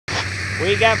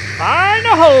We got fire in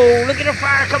the hole. Look at the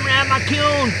fire coming out of my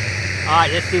kiln. All right,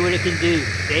 let's see what it can do.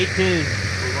 Stay tuned.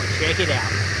 We're going to check it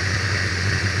out.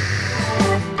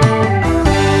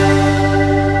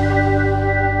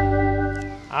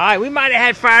 All right, we might have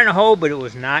had fire in the hole, but it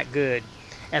was not good.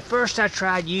 At first, I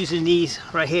tried using these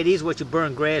right here. These are what you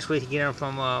burn grass with. You get them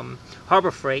from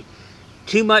Harbor Freight.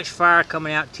 Too much fire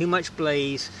coming out, too much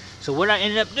blaze. So what I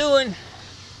ended up doing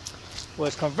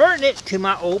was converting it to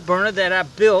my old burner that I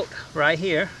built right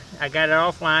here. I got it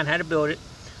offline, how to build it.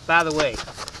 By the way,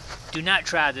 do not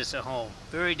try this at home.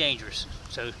 Very dangerous.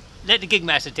 So let the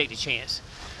Gigmaster take the chance.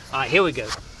 All right, here we go.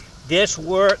 This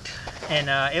worked,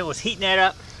 and it was heating that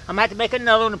up. I'm gonna have to make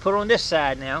another one to put on this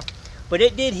side now. But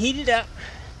it did heat it up.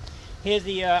 Here's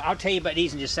the, I'll tell you about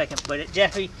these in just a second. But it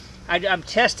definitely, I'm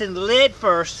testing the lid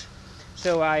first.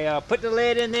 So I put the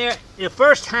lid in there. The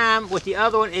first time with the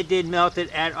other one, it didn't melt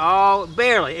it at all,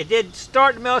 barely. It did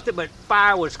start to melt it, but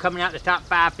fire was coming out the top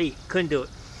 5 feet. Couldn't do it.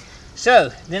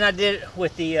 So then I did it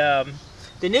with the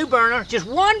new burner, just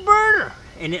one burner,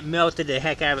 and it melted the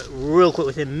heck out of it real quick.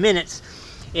 Within minutes,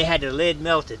 it had the lid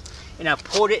melted, and I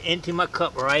poured it into my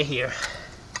cup right here.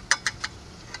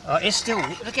 It's still,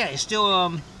 look at it. It's still,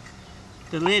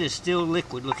 the lid is still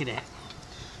liquid. Look at that.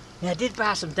 Now I did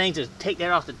buy some things to take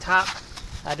that off the top.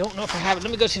 I don't know if I have it.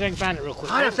 Let me go see if I can find it real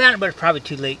quick. I found it, but it's probably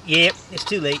too late. Yep, it's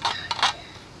too late.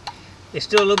 It's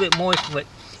still a little bit moist, but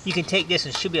you can take this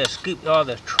and should be able to scoop all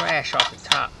the trash off the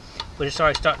top. But it's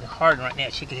already starting to harden right now.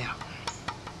 Check it out.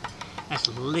 That's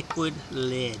liquid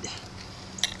lid.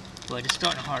 But it's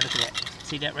starting to harden. Look at that.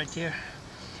 See that right there?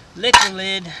 Liquid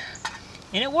lid.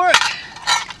 And it worked.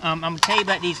 I'm going to tell you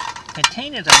about these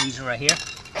containers I'm using right here.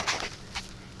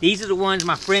 These are the ones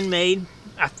my friend made.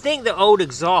 I think they're old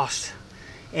exhaust.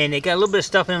 And they got a little bit of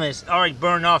stuff in them. It's already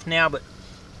burned off now, but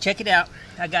check it out.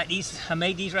 I got these. I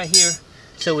made these right here,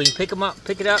 so we can pick them up,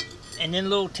 pick it up, and then a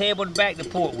little tab on the back to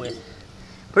pour it with.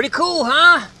 Pretty cool,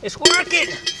 huh? It's working.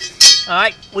 All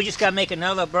right, we just gotta make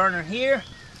another burner here.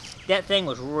 That thing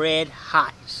was red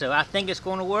hot, so I think it's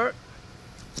going to work.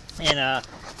 And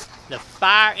the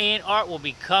fire and art will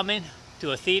be coming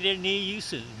to a theater near you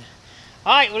soon.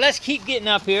 All right, well, let's keep getting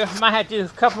up here. I might have to do a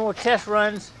couple more test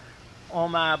runs on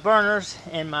my burners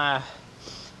and my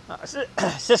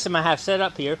system I have set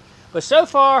up here. But so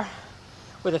far,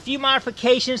 with a few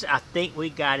modifications, I think we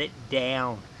got it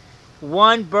down.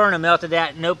 One burner melted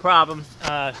out, no problem.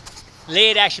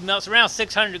 Lead actually melts around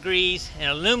 600 degrees,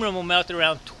 and aluminum will melt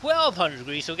around 1200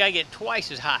 degrees, so we gotta get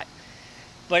twice as hot.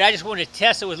 But I just wanted to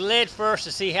test it with lead first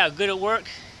to see how good it worked,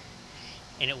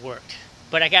 and it worked.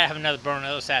 But I gotta have another burner on the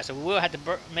other side, so we will have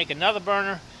to make another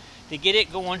burner to get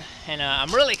it going. And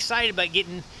I'm really excited about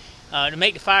getting to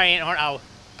make the fire ant art. I'll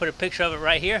put a picture of it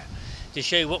right here to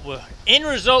show you what the end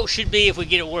result should be if we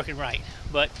get it working right.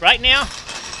 But right now,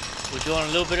 we're doing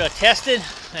a little bit of testing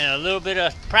and a little bit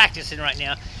of practicing right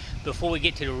now before we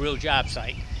get to the real job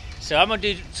site. So I'm gonna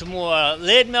do some more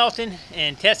lead melting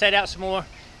and test that out some more,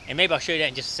 and maybe I'll show you that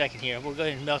in just a second here. We'll go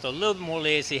ahead and melt a little bit more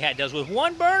lead, see how it does with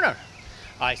one burner.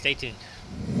 All right, stay tuned.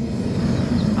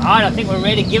 All right, I think we're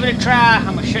ready to give it a try.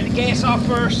 I'm gonna shut the gas off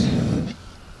first.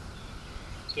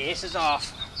 Gas is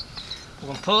off. We're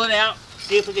gonna pull it out,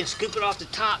 see if we can scoop it off the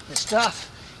top and stuff,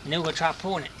 and then we'll try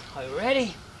pouring it. Are you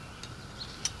ready?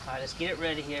 All right, let's get it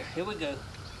ready here. Here we go.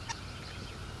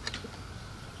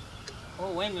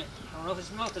 Oh, wait a minute. I don't know if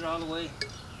it's melted all the way.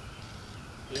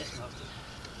 Yeah, it's melted.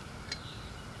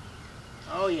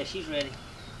 Oh yeah, she's ready.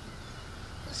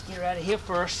 Let's get her out of here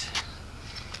first.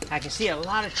 I can see a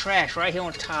lot of trash right here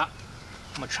on top.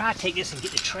 I'm gonna try to take this and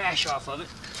get the trash off of it.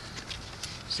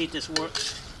 See if this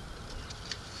works.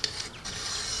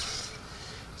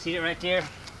 See that right there?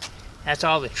 That's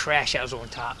all the trash that was on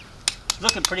top. It's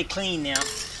looking pretty clean now.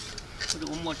 Put it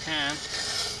one more time.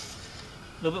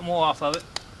 A little bit more off of it.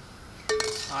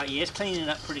 All right, yeah, it's cleaning it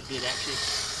up pretty good actually.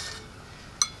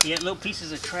 Yeah, little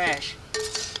pieces of trash.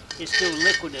 It's still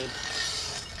liquid though.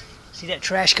 See that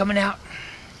trash coming out?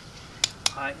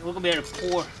 All right, we're gonna be able to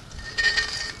pour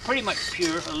pretty much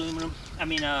pure aluminum. I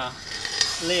mean,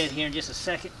 lead here in just a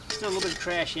second. Still a little bit of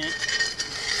trash in it.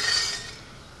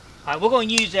 All right, we're gonna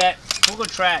use that. We're gonna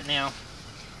try it now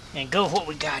and go with what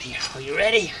we got here. Are you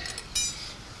ready?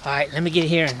 All right, let me get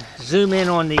here and zoom in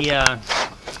on the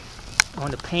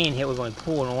pan here. We're going to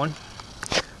pour it on.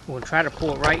 We're going to try to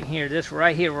pour it right here. This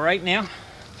right here, right now.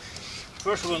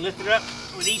 First, we're going to lift it up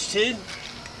with these two.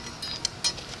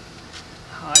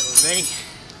 All right, we're ready.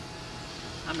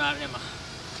 I'm not in my.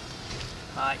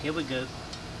 All right, here we go.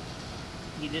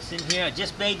 Get this in here. I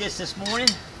just made this morning.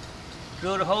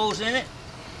 Drill the holes in it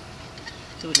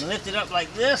so we can lift it up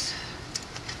like this.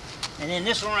 And then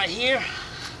this one right here,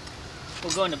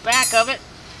 We'll go in the back of it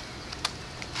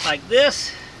like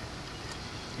this,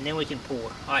 and then we can pour.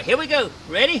 All right, here we go.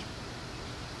 Ready?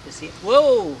 Let's see.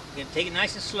 Whoa! Gonna take it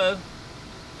nice and slow.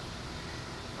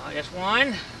 All right, that's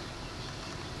one.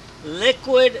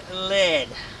 Liquid lead.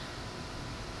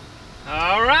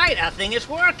 All right, I think it's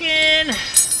working.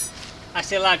 I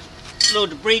see a little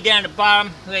debris down the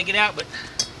bottom. We gotta get out, but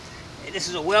this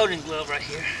is a welding glove right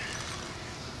here.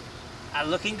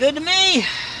 Looking good to me.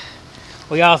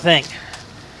 What y'all think?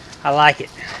 I like it.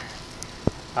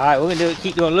 All right, we're gonna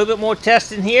keep doing a little bit more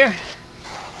testing here,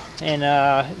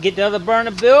 and get the other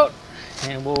burner built,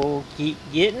 and we'll keep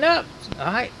getting up. All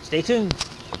right, stay tuned.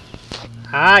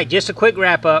 All right, just a quick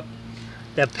wrap up.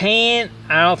 The pan,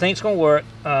 I don't think it's gonna work.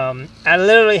 I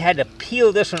literally had to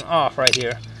peel this one off right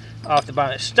here, off the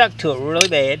bottom. It stuck to it really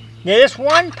bad. Now this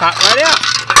one popped right out.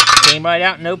 Came right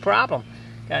out, no problem.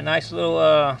 Got a nice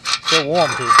little, still warm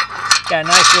too. Got a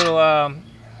nice little,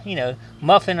 you know,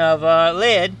 muffin of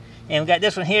lead. And we got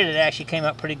this one here that actually came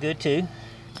out pretty good too.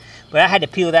 But I had to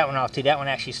peel that one off too. That one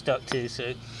actually stuck too.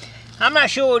 So I'm not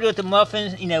sure what we'll do with the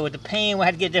muffins. You know, with the pan, we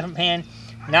had to get a different pan.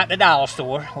 Not the dollar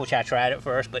store, which I tried at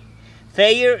first. But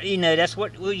failure, you know, that's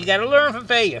what you got to learn from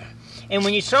failure. And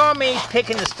when you saw me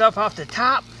picking the stuff off the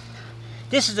top,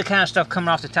 this is the kind of stuff coming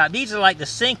off the top. These are like the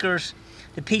sinkers,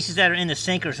 the pieces that are in the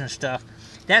sinkers and stuff.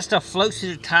 That stuff floats to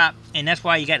the top, and that's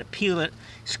why you got to peel it,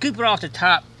 scoop it off the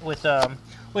top with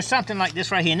something like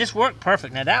this right here. And this worked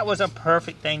perfect. Now that was a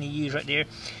perfect thing to use right there.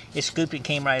 It scooped and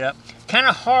came right up. Kind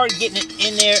of hard getting it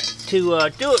in there to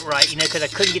do it right, you know, because I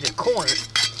couldn't get the corners.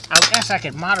 I guess I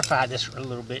could modify this a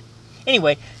little bit.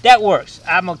 Anyway, that works.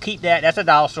 I'm gonna keep that. That's a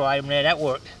dollar store item there. That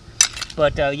worked.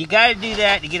 But you got to do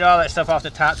that to get all that stuff off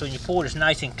the top, so when you pour it, it's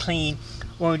nice and clean.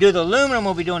 When we do the aluminum,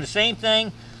 we'll be doing the same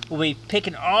thing. We'll be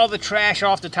picking all the trash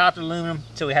off the top of the aluminum,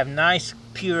 so we have nice,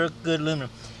 pure, good aluminum.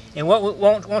 And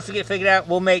once we get figured out,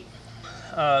 we'll make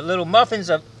little muffins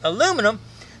of aluminum.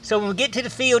 So when we get to the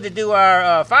field to do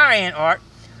our fire ant art,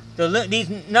 these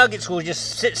nuggets will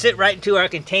just sit right into our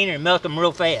container and melt them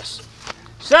real fast.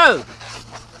 So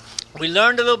we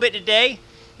learned a little bit today,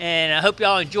 and I hope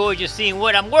y'all enjoyed just seeing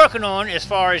what I'm working on as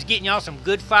far as getting y'all some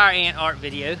good fire ant art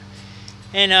video.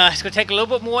 And it's going to take a little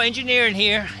bit more engineering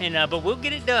here, but we'll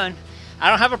get it done. I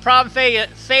don't have a problem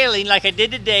failing like I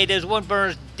did today. Those one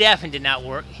burners definitely did not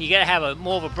work. You got to have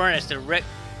more of a burner that's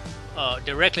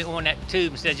directly on that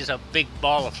tube instead of just a big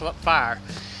ball of fire.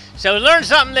 So we learned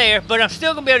something there, but I'm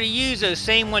still going to be able to use those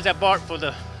same ones I bought for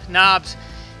the knobs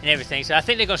and everything. So I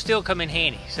think they're going to still come in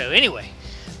handy. So anyway,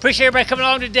 appreciate everybody coming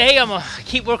along today. I'm going to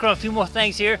keep working on a few more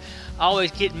things here.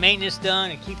 Always get maintenance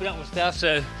done and keeping up with stuff.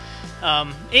 So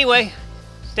anyway,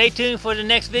 stay tuned for the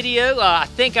next video. I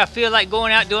feel like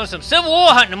going out doing some Civil War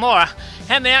hunting tomorrow.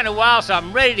 Haven't been out in a while, so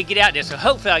I'm ready to get out there. So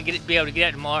hopefully I'll be able to get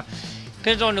out tomorrow.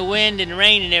 Depends on the wind and the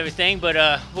rain and everything, but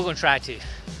we're going to try to.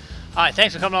 All right,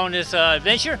 thanks for coming on this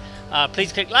adventure.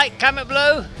 Please click like, comment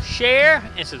below, share,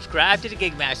 and subscribe to the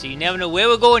Gigmaster. You never know where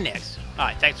we're going next. All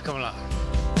right, thanks for coming along.